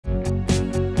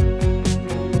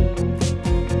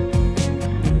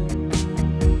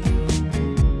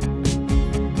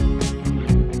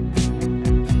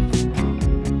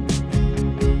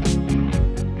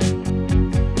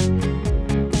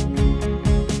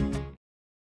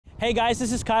Hey guys,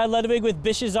 this is KyLudwig with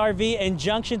BISH'S RV in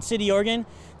Junction City, Oregon.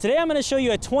 Today I'm going to show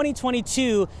you a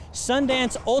 2022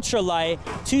 Sundance Ultra-Lite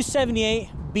 278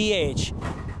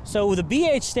 BH. So the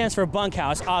BH stands for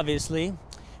Bunkhouse, obviously.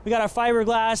 We got our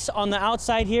fiberglass on the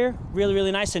outside here,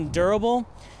 really nice and durable.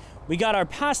 We got our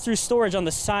pass-through storage on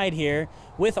the side here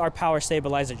with our power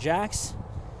stabilizer jacks.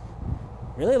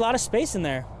 Really a lot of space in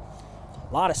there.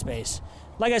 A lot of space.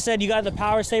 Like I said, you got the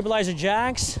power stabilizer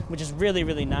jacks, which is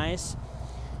really nice.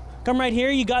 Come right here,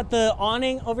 you got the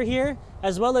awning over here,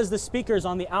 as well as the speakers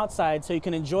on the outside so you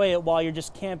can enjoy it while you're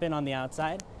just camping on the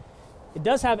outside. It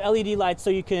does have LED lights so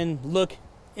you can look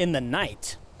in the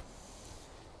night.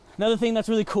 Another thing that's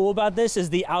really cool about this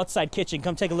is the outside kitchen.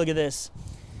 Come take a look at this.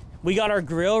 We got our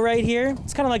grill right here.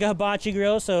 It's kind of like a hibachi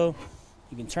grill, so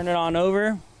you can turn it on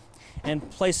over and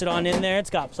place it on in there. It's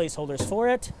got placeholders for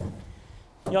it.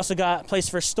 You also got place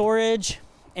for storage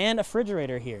and a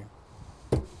refrigerator here.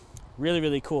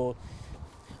 Really cool.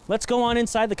 Let's go on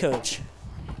inside the coach.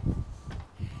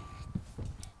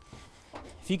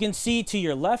 If you can see to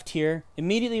your left here,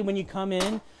 immediately when you come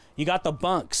in, you got the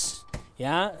bunks.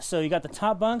 Yeah, so you got the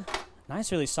top bunk,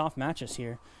 nice really soft mattress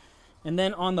here. And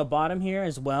then on the bottom here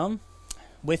as well,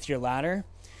 with your ladder.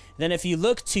 Then if you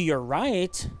look to your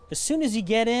right, as soon as you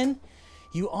get in,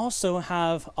 you also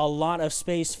have a lot of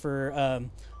space for a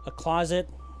closet,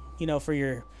 you know, for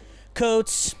your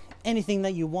coats, anything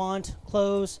that you want,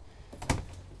 clothes.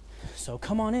 So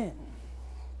come on in.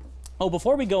 Oh,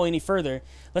 before we go any further,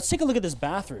 let's take a look at this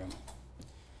bathroom.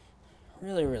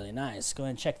 Really nice. Go ahead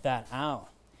and check that out.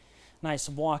 Nice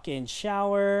walk-in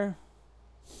shower.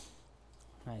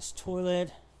 Nice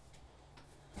toilet.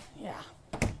 Yeah,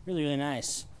 really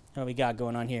nice. What we got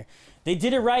going on here? They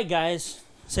did it right, guys.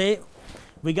 See,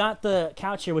 we got the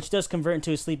couch here, which does convert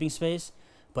into a sleeping space,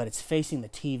 but it's facing the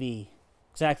TV.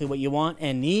 Exactly what you want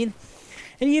and need.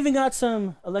 And you even got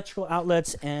some electrical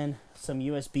outlets and some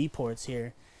USB ports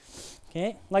here.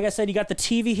 Okay, like I said, you got the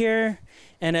TV here,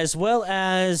 and as well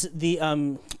as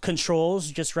the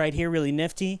controls just right here, really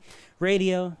nifty.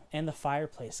 Radio and the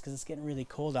fireplace, because it's getting really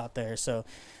cold out there. So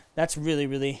that's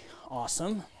really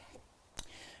awesome.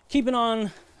 Keeping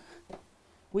on,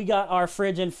 we got our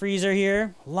fridge and freezer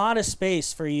here. A lot of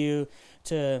space for you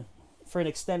for an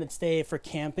extended stay for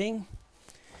camping.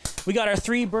 We got our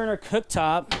 3-burner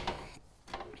cooktop,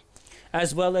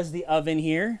 as well as the oven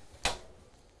here.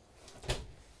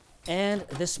 And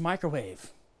this microwave.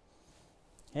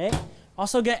 Okay.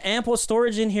 Also got ample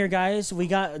storage in here, guys. We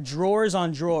got drawers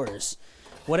on drawers.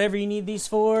 Whatever you need these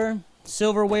for,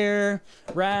 silverware,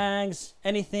 rags,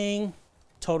 anything,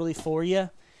 totally for you.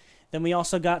 Then we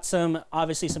also got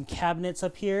obviously some cabinets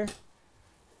up here.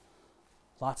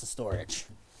 Lots of storage.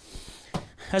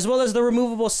 As well as the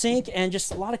removable sink and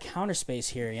just a lot of counter space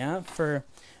here, yeah, for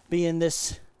being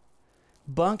this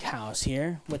bunkhouse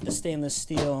here with the stainless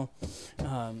steel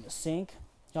sink.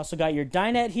 You also got your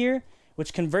dinette here,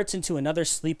 which converts into another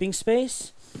sleeping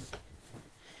space,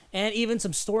 and even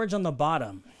some storage on the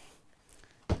bottom.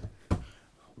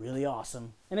 Really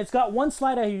awesome. And it's got one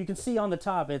slide out here. You can see on the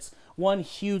top, it's one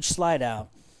huge slide out.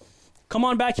 Come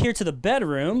on back here to the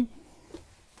bedroom.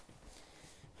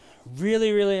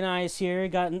 Really nice here.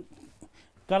 Got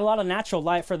a lot of natural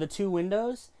light for the 2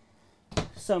 windows.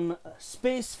 Some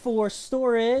space for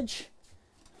storage.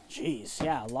 Jeez,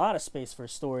 yeah, a lot of space for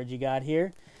storage you got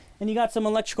here. And you got some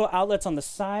electrical outlets on the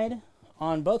side,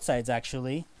 on both sides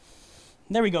actually.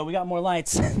 There we go, we got more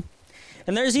lights. And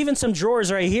there's even some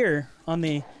drawers right here on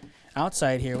the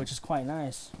outside here, which is quite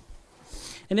nice.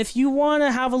 And if you want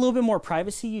to have a little bit more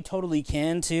privacy, you totally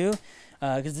can too,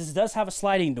 because this does have a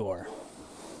sliding door.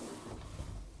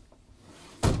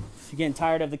 If you're getting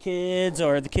tired of the kids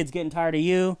or the kids getting tired of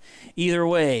you, either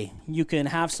way, you can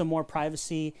have some more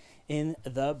privacy in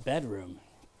the bedroom.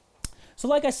 So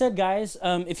like I said, guys,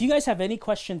 if you guys have any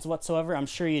questions whatsoever, I'm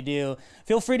sure you do,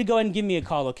 feel free to go ahead and give me a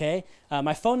call, okay?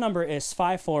 My phone number is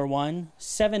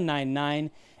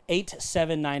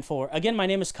 541-799-8794. Again, my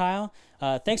name is Kyle.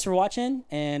 Thanks for watching,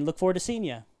 and look forward to seeing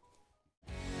you.